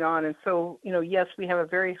are going on. And so, yes, we have a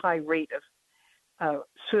very high rate of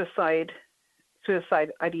suicide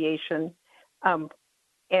ideation.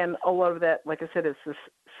 And a lot of that, like I said, is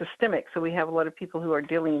systemic. So we have a lot of people who are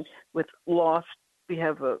dealing with loss. We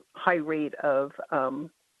have a high rate of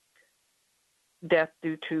death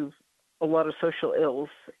due to a lot of social ills,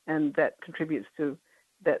 and that contributes to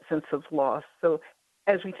that sense of loss. So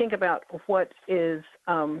as we think about what is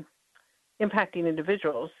impacting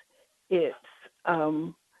individuals, it's,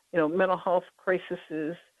 mental health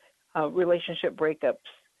crises, relationship breakups,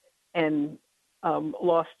 and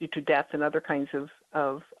loss due to death and other kinds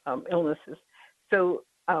of illnesses. So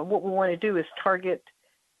what we want to do is target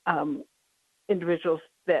individuals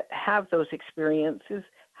that have those experiences.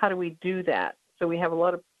 How do we do that? So we have a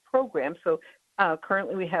lot of programs. So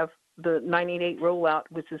currently we have the 988 rollout,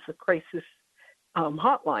 which is a crisis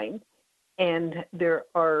hotline, and there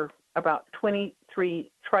are about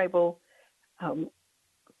 23 tribal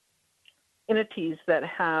entities that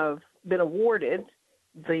have been awarded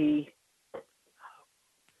the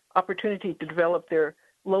opportunity to develop their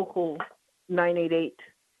local 988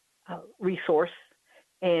 resource.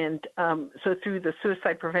 And so through the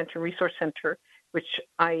Suicide Prevention Resource Center, which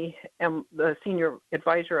I am the senior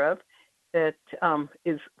advisor of, that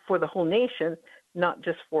is for the whole nation, not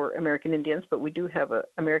just for American Indians, but we do have an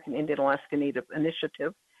American Indian Alaska Native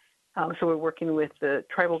initiative. So we're working with the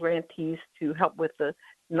tribal grantees to help with the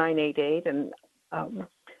 988 and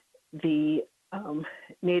the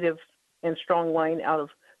Native and Strong Line out of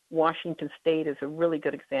Washington State is a really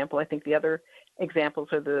good example. I think the other examples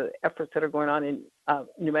are the efforts that are going on in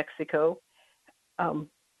New Mexico.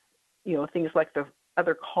 Things like the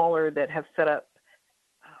other caller that have set up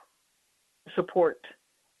support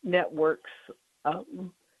networks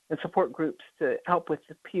and support groups to help with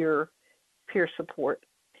the peer support.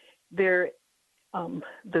 The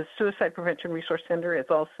Suicide Prevention Resource Center is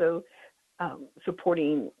also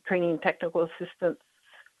supporting training and technical assistance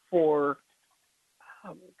for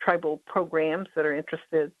tribal programs that are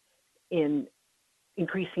interested in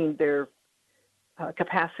increasing their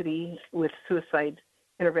capacity with suicide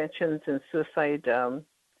interventions and suicide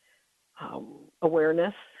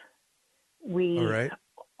awareness. We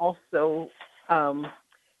also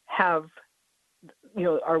have,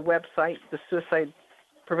 our website, the Suicide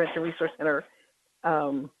Prevention Resource Center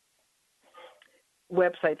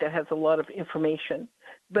website that has a lot of information.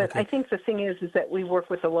 But I think the thing is that we work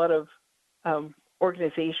with a lot of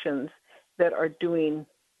organizations that are doing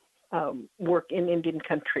work in Indian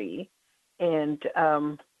country, and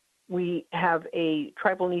we have a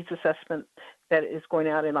tribal needs assessment that is going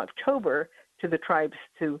out in October to the tribes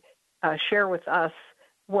to share with us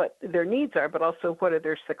what their needs are, but also what are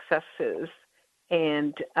their successes,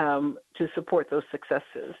 and to support those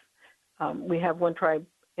successes. We have one tribe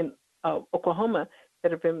in Oklahoma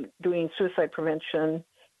that have been doing suicide prevention,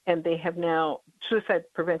 and they have now suicide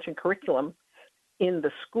prevention curriculum in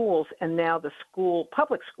the schools, and now the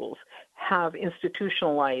public schools have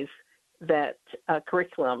institutionalized that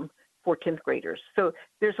curriculum for 10th graders. So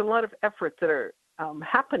there's a lot of efforts that are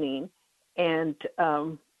happening, and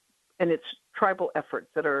it's tribal efforts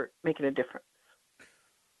that are making a difference.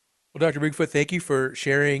 Well, Dr. Bigfoot, thank you for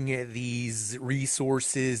sharing these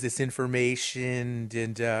resources, this information,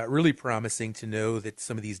 and really promising to know that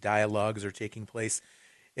some of these dialogues are taking place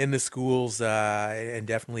in the schools and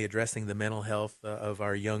definitely addressing the mental health of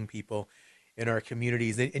our young people in our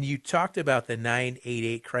communities. And you talked about the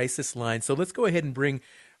 988 crisis line. So let's go ahead and bring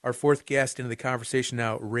our fourth guest into the conversation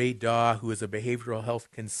now, Ray Daw, who is a behavioral health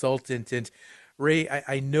consultant. And Ray,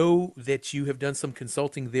 I know that you have done some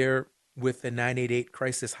consulting there with the 988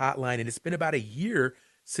 crisis hotline, and it's been about a year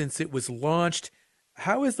since it was launched.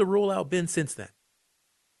 How has the rollout been since then?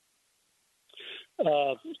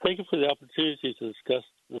 Thank you for the opportunity to discuss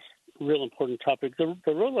this real important topic. The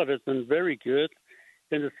rollout has been very good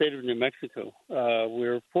in the state of New Mexico.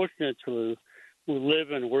 We're fortunate to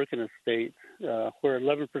live and work in a state where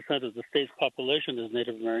 11% of the state's population is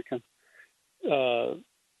Native American,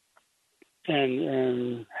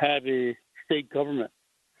 and have a state government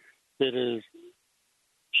that is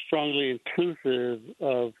strongly inclusive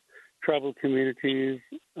of tribal communities.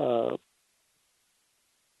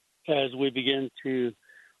 As we begin to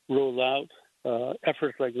roll out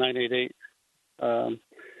efforts like 988,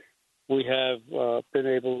 we have been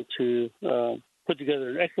able to put together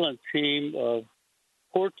an excellent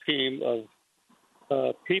core team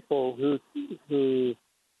of people who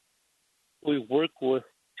we work with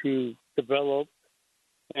to develop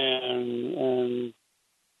and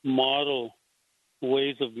model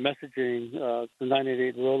ways of messaging the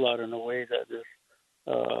 988 rollout in a way that is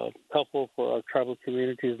helpful for our tribal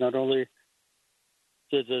communities, not only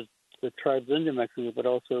the tribes in New Mexico, but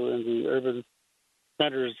also in the urban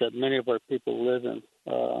centers that many of our people live in.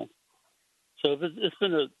 So it's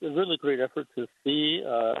been a really great effort to see.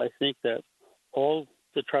 I think that all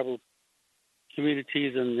the tribal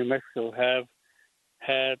communities in New Mexico have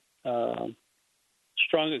had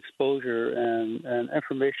strong exposure and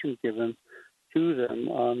information given to them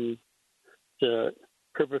on the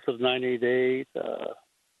purpose of 988,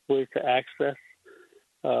 ways to access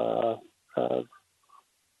the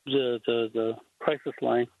crisis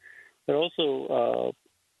line. But also,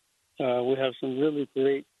 we have some really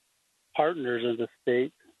great partners in the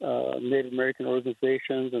state, Native American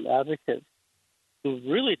organizations and advocates, who've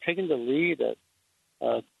really taken the lead at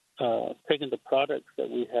taking the products that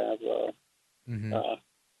we have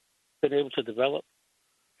been able to develop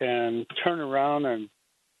and turn around and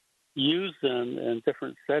use them in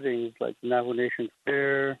different settings like Navajo Nation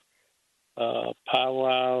Fair,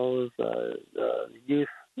 powwows, youth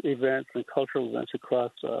events, and cultural events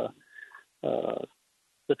across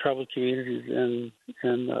the tribal communities in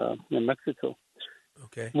New Mexico.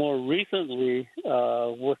 Okay. More recently,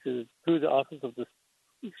 through the Office of the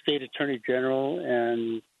State Attorney General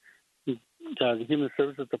and the Human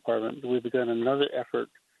Services Department, we've begun another effort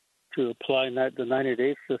to apply the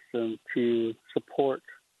 988 system to support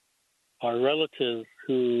our relatives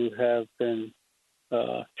who have been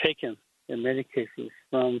taken, in many cases,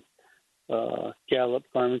 from Gallup,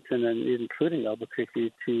 Farmington, and including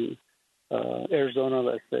Albuquerque to Arizona,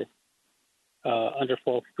 let's say. under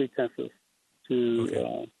false pretenses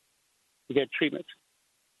to get treatment.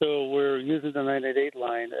 So we're using the 988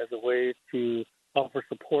 line as a way to offer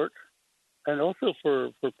support, and also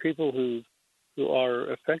for people who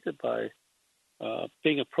are affected by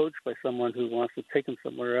being approached by someone who wants to take them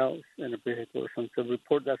somewhere else in a vehicle or something, to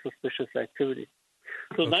report that suspicious activity.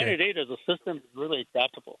 So 988 as a system is really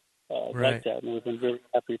adaptable like that, and we've been really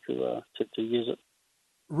happy to use it.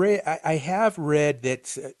 Ray, I have read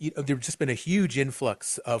that there's just been a huge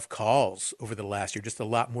influx of calls over the last year. Just a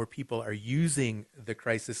lot more people are using the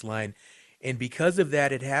crisis line. And because of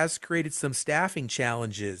that, it has created some staffing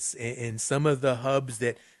challenges in some of the hubs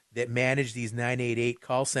that manage these 988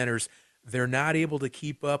 call centers. They're not able to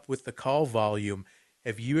keep up with the call volume.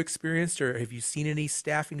 Have you experienced or have you seen any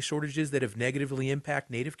staffing shortages that have negatively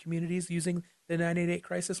impacted Native communities using the 988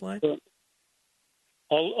 crisis line?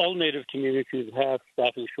 All Native communities have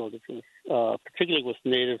staffing shortages, particularly with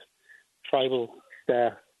Native tribal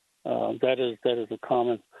staff. That is a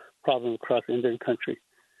common problem across Indian country.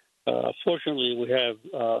 Fortunately, we have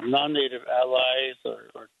non-Native allies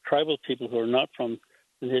or tribal people who are not from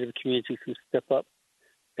the Native communities who step up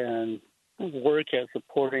and work at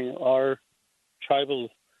supporting our tribal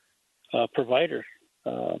providers,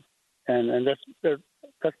 and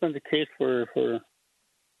that's been the case for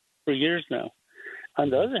years now. On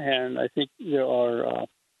the other hand, I think there are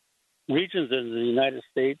regions in the United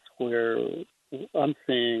States where I'm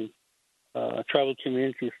seeing tribal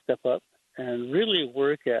communities step up and really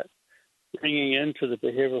work at bringing into the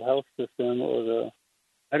behavioral health system or the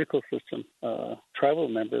medical system tribal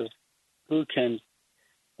members who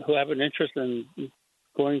have an interest in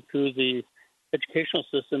going through the educational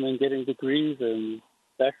system and getting degrees and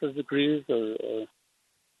bachelor's degrees or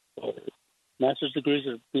master's degrees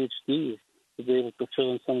or PhDs to be able to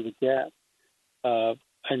fill in some of the gaps.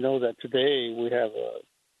 I know that today we have a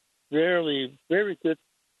very good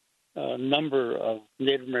number of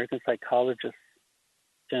Native American psychologists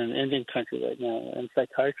in Indian country right now, and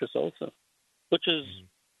psychiatrists also, which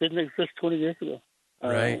didn't exist 20 years ago.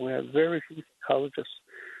 We have very few psychologists.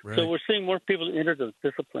 Right. So we're seeing more people enter the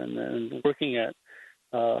discipline and working at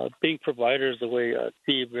being providers the way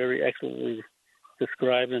Steve very excellently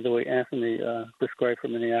described and the way Anthony described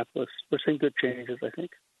from Minneapolis. We're seeing good changes, I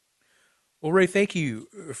think. Well, Ray, thank you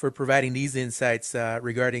for providing these insights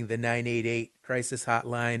regarding the 988 crisis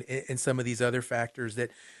hotline and some of these other factors that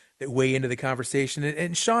weigh into the conversation.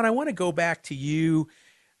 And Sean, I want to go back to you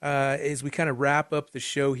as we kind of wrap up the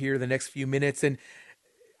show here the next few minutes. And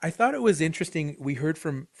I thought it was interesting. We heard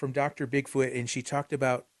from Dr. Bigfoot, and she talked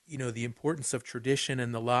about, the importance of tradition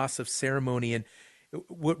and the loss of ceremony. And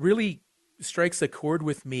what really strikes a chord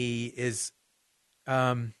with me is,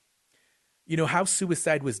 how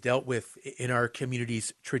suicide was dealt with in our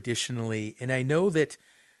communities traditionally. And I know that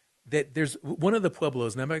there's one of the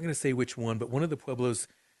Pueblos, and I'm not going to say which one, but one of the Pueblos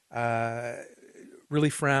really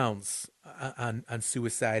frowns on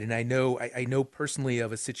suicide. And I know personally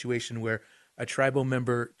of a situation where a tribal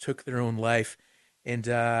member took their own life, and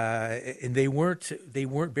they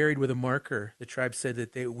weren't buried with a marker. The tribe said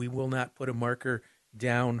that we will not put a marker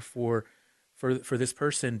down for this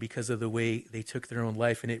person because of the way they took their own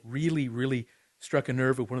life. And it really, really struck a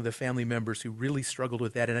nerve with one of the family members who really struggled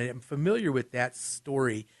with that. And I am familiar with that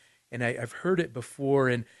story, and I've heard it before.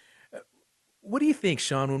 And what do you think,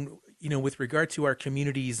 Sean, when, with regard to our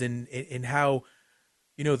communities and how,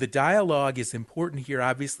 the dialogue is important here,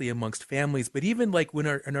 obviously amongst families, but even like when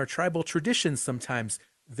in our tribal traditions, sometimes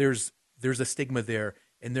there's a stigma there,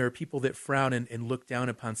 and there are people that frown and look down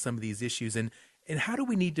upon some of these issues. And how do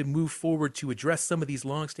we need to move forward to address some of these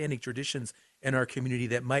longstanding traditions in our community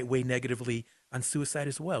that might weigh negatively on suicide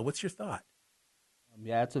as well? What's your thought?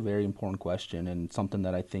 Yeah, it's a very important question, and something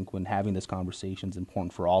that I think when having this conversation is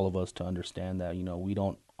important for all of us to understand that,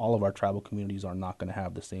 all of our tribal communities are not going to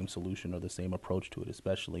have the same solution or the same approach to it,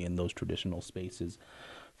 especially in those traditional spaces.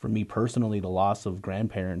 For me personally, the loss of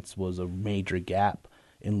grandparents was a major gap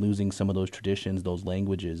in losing some of those traditions, those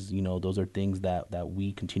languages. Those are things that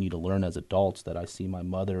we continue to learn as adults, that I see my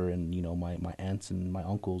mother and, my aunts and my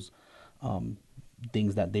uncles,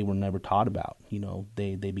 things that they were never taught about.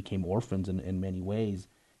 They became orphans in many ways.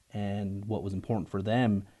 And what was important for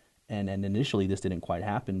them, and initially this didn't quite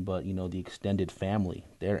happen, but, the extended family,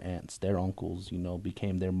 their aunts, their uncles,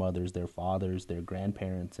 became their mothers, their fathers, their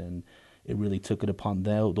grandparents. And it really took it upon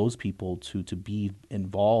those people to be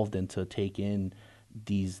involved and to take in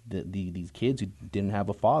these kids who didn't have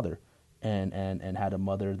a father and had a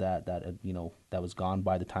mother that was gone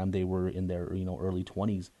by the time they were in their early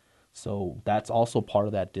 20s. So that's also part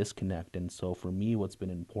of that disconnect. And so for me, what's been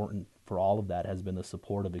important for all of that has been the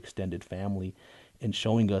support of extended family and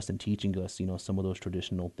showing us and teaching us, some of those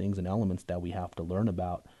traditional things and elements that we have to learn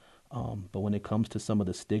about. But when it comes to some of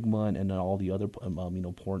the stigma and all the other,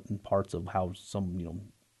 important parts of how some,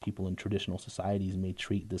 people in traditional societies may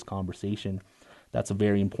treat this conversation, that's a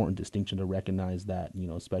very important distinction to recognize that,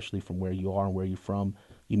 especially from where you are and where you're from,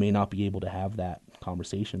 you may not be able to have that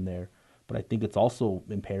conversation there. But I think it's also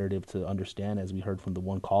imperative to understand, as we heard from the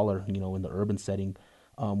one caller, in the urban setting,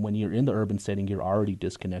 when you're in the urban setting, you're already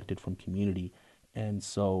disconnected from community. And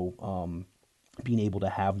so being able to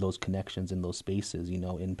have those connections in those spaces,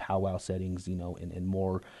 in powwow settings, in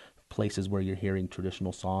more places where you're hearing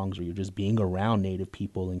traditional songs or you're just being around Native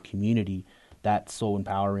people and community, that's so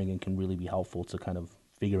empowering and can really be helpful to kind of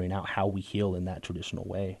figuring out how we heal in that traditional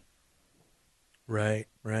way. Right.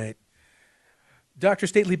 Dr.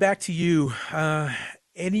 Stately, back to you.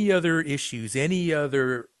 Any other issues, any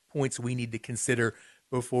other points we need to consider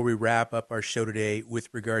before we wrap up our show today with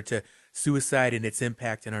regard to suicide and its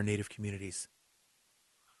impact in our Native communities?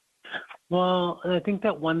 Well, I think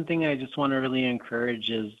that one thing I just want to really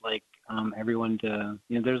encourage is everyone to,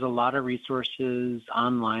 there's a lot of resources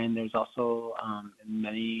online. There's also in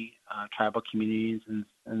many tribal communities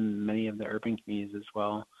and many of the urban communities as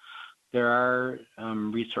well. There are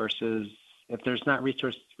resources. If there's not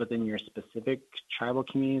resources within your specific tribal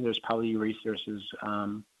community, there's probably resources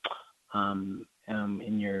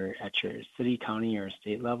at your city, county, or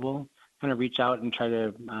state level. Kind of reach out and try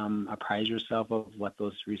to apprise yourself of what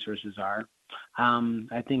those resources are.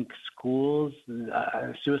 I think schools,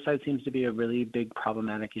 suicide seems to be a really big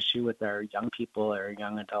problematic issue with our young people, our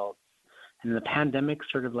young adults. And the pandemic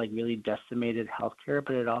sort of really decimated healthcare,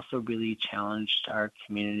 but it also really challenged our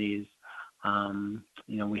communities.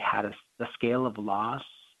 We had the scale of loss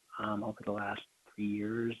over the last 3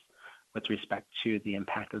 years with respect to the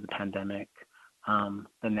impact of the pandemic.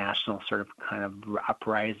 The national sort of kind of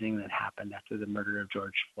uprising that happened after the murder of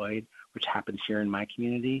George Floyd, which happened here in my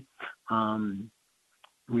community,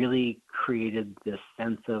 really created this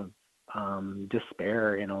sense of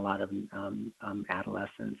despair in a lot of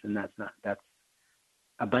adolescents, and that's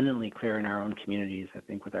abundantly clear in our own communities. I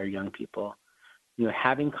think with our young people,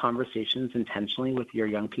 having conversations intentionally with your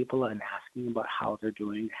young people and asking about how they're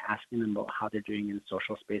doing, asking them about how they're doing in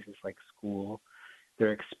social spaces like school,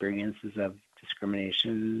 their experiences of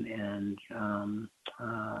discrimination and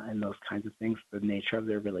those kinds of things, the nature of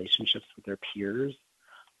their relationships with their peers,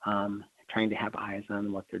 trying to have eyes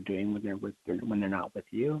on what they're doing when they're not with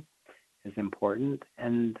you is important,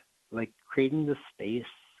 and creating the space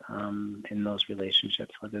in those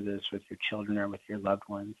relationships, whether it's with your children or with your loved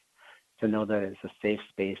ones, to know that it's a safe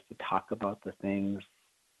space to talk about the things.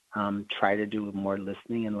 Try to do more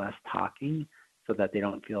listening and less talking so that they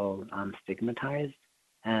don't feel stigmatized.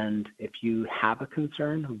 And if you have a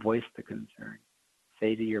concern, voice the concern.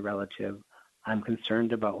 Say to your relative, I'm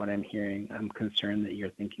concerned about what I'm hearing. I'm concerned that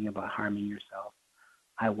you're thinking about harming yourself.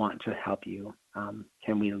 I want to help you.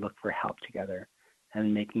 Can we look for help together?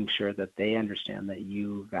 And making sure that they understand that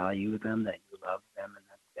you value them, that you love them,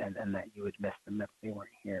 and that you would miss them if they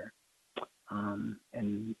weren't here.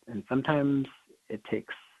 And sometimes it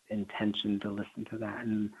takes intention to listen to that.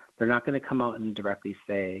 And they're not going to come out and directly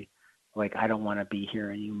say, I don't want to be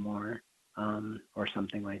here anymore, or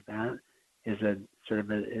something like that. Is an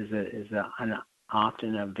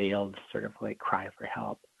often a veiled sort of cry for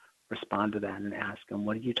help. Respond to that and ask them,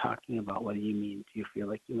 what are you talking about? What do you mean? Do you feel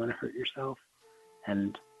like you want to hurt yourself?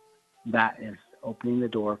 And that is opening the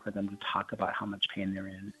door for them to talk about how much pain they're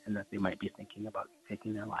in and that they might be thinking about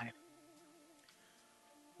taking their life.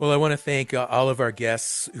 Well, I want to thank all of our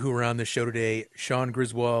guests who were on the show today: Sean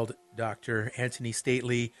Griswold, Dr. Anthony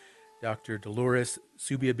Stately, Dr. Dolores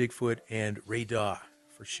Subia Bigfoot, and Ray Daw,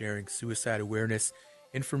 for sharing suicide awareness,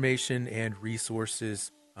 information, and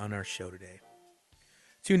resources on our show today.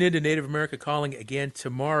 Tune in to Native America Calling again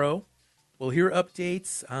tomorrow. We'll hear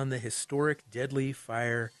updates on the historic deadly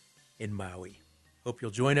fire in Maui. Hope you'll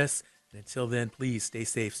join us. And until then, please stay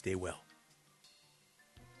safe, stay well.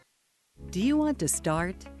 Do you want to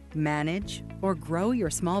start, manage, or grow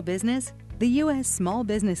your small business? The U.S. Small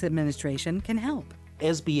Business Administration can help.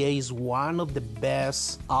 SBA is one of the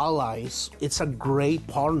best allies. It's a great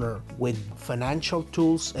partner with financial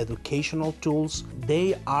tools, educational tools.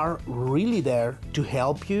 They are really there to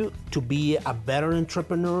help you to be a better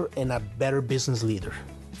entrepreneur and a better business leader.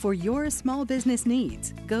 For your small business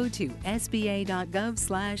needs, go to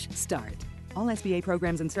sba.gov/start. All SBA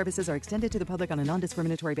programs and services are extended to the public on a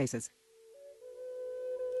non-discriminatory basis.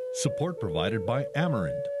 Support provided by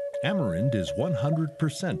Amerind. Amerind is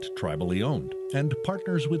 100% tribally owned and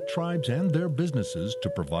partners with tribes and their businesses to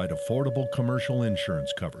provide affordable commercial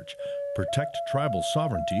insurance coverage. protect tribal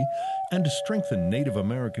sovereignty, and strengthen Native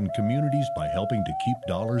American communities by helping to keep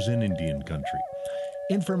dollars in Indian country.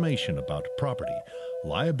 Information about property,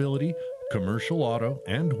 liability, commercial auto,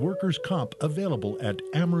 and workers' comp available at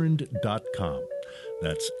Amerind.com.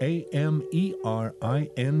 That's AMERIND.com.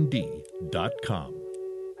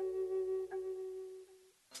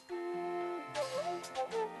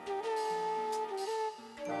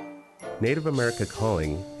 Native America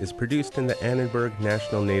Calling is produced in the Annenberg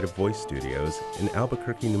National Native Voice Studios in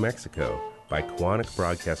Albuquerque, New Mexico by Koahnic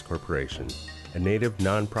Broadcast Corporation, a Native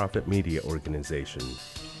nonprofit media organization.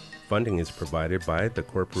 Funding is provided by the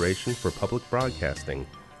Corporation for Public Broadcasting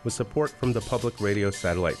with support from the Public Radio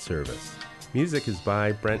Satellite Service. Music is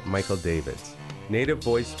by Brent Michael Davids. Native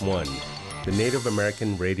Voice One, the Native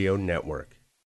American Radio Network.